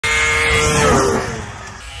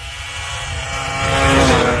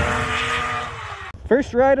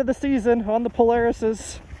First ride of the season on the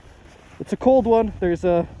Polarises. It's a cold one. There's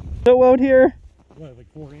a snow out here. What, like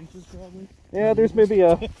 4 inches probably? Yeah, there's maybe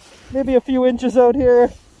a few inches out here.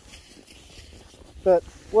 But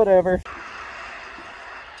whatever.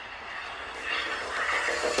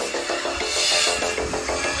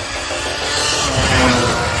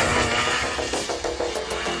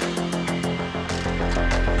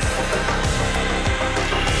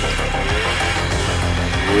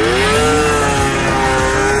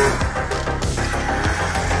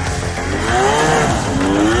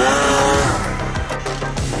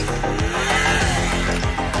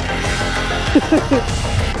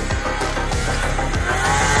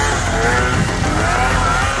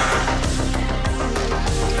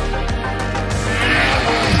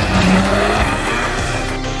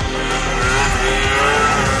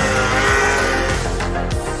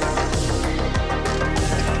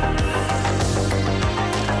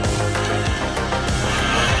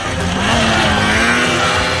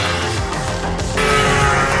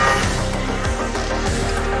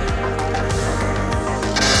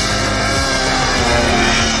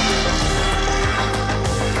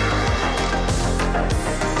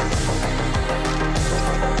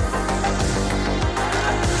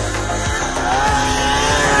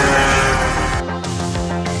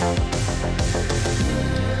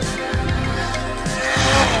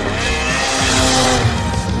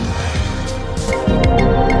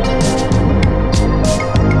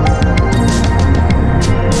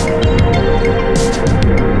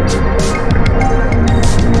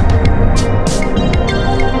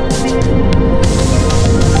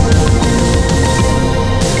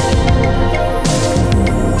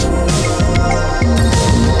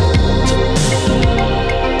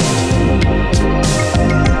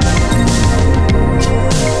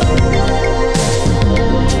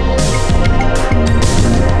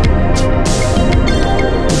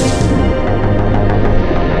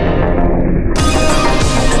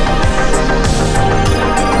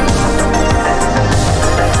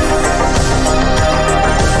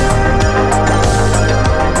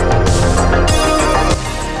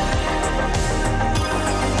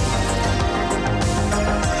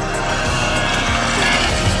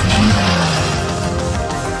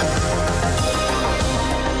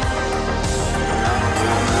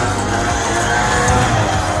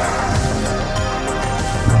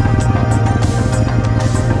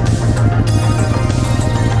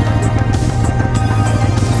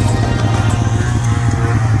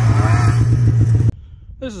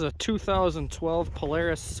 This is a 2012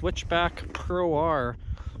 Polaris Switchback Pro R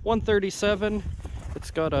 137.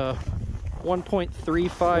 It's got a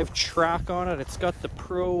 1.35 track on it. It's got the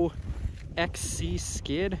Pro XC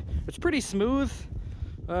skid. It's pretty smooth.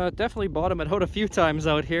 Definitely bottom it out a few times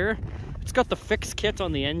out here. It's got the fix kit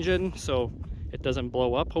on the engine, so it doesn't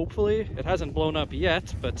blow up, hopefully. It hasn't blown up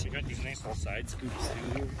yet, but... You got these nice little side scoops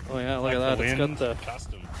too. Oh yeah, look at that.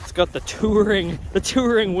 Custom. It's got the touring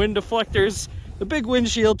wind deflectors. The big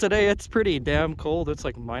windshield today, it's pretty damn cold. It's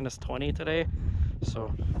like -20 today.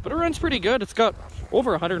 So, but it runs pretty good. It's got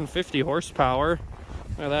over 150 horsepower.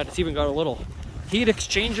 Look at that. It's even got a little heat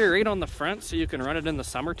exchanger right on the front, so you can run it in the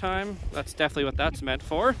summertime. That's definitely what that's meant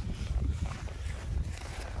for.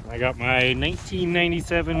 I got my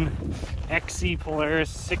 1997 XC Polaris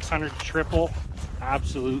 600 triple.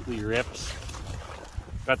 Absolutely rips.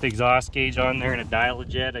 Got the exhaust gauge on there and a dial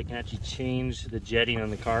jet. I can actually change the jetting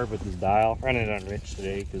on the car with this dial. Running it on Rich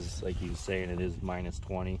today because, like he was saying, it is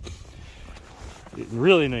 -20. In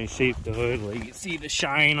really nice shape, the hood. Like you can see the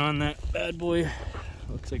shine on that bad boy.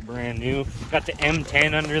 Looks like brand new. Got the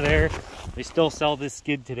M10 under there. They still sell this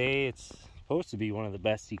skid today. It's supposed to be one of the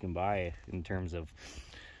best you can buy in terms of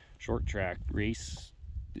short track race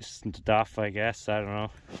stuff, I guess. I don't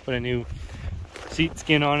know. Put a new seat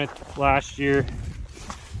skin on it last year.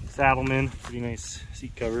 Saddleman, pretty nice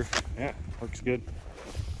seat cover. Yeah, works good.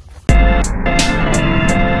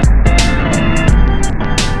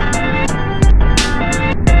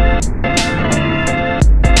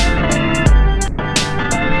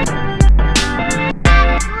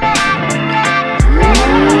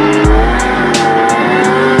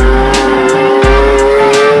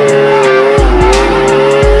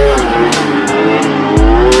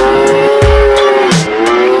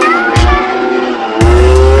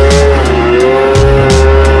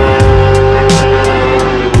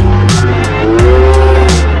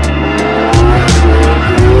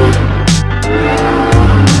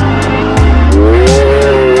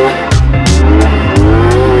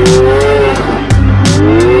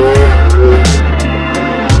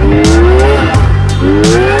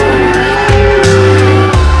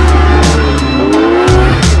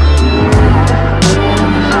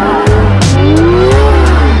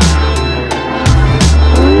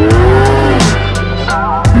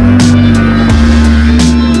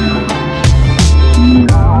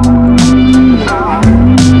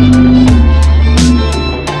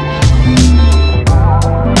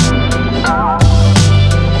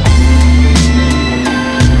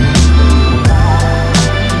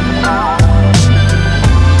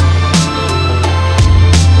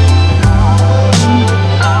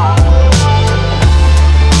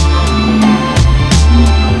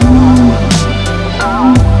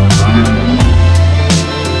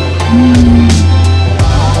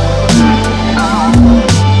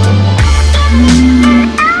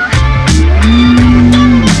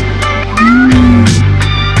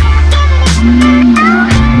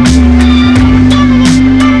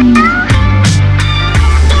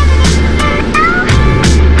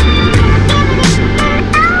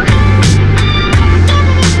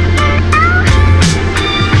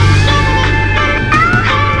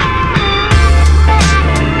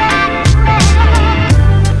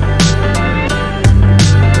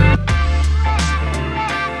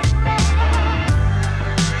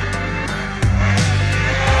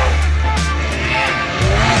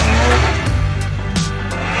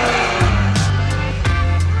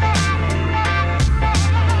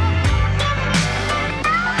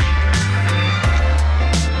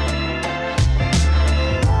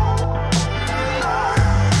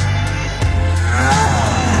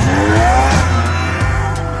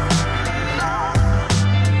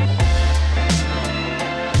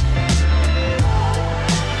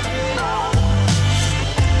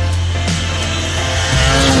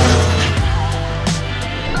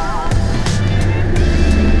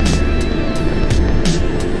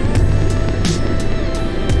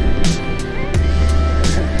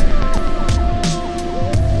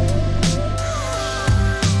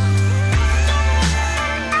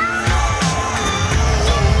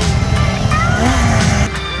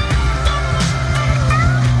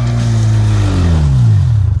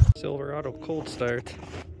 cold start.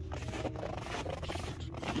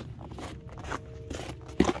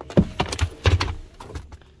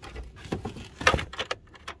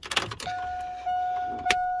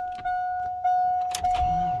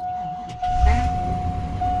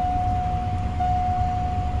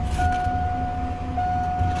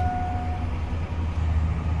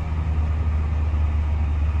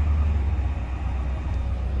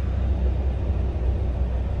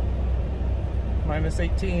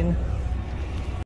 -18.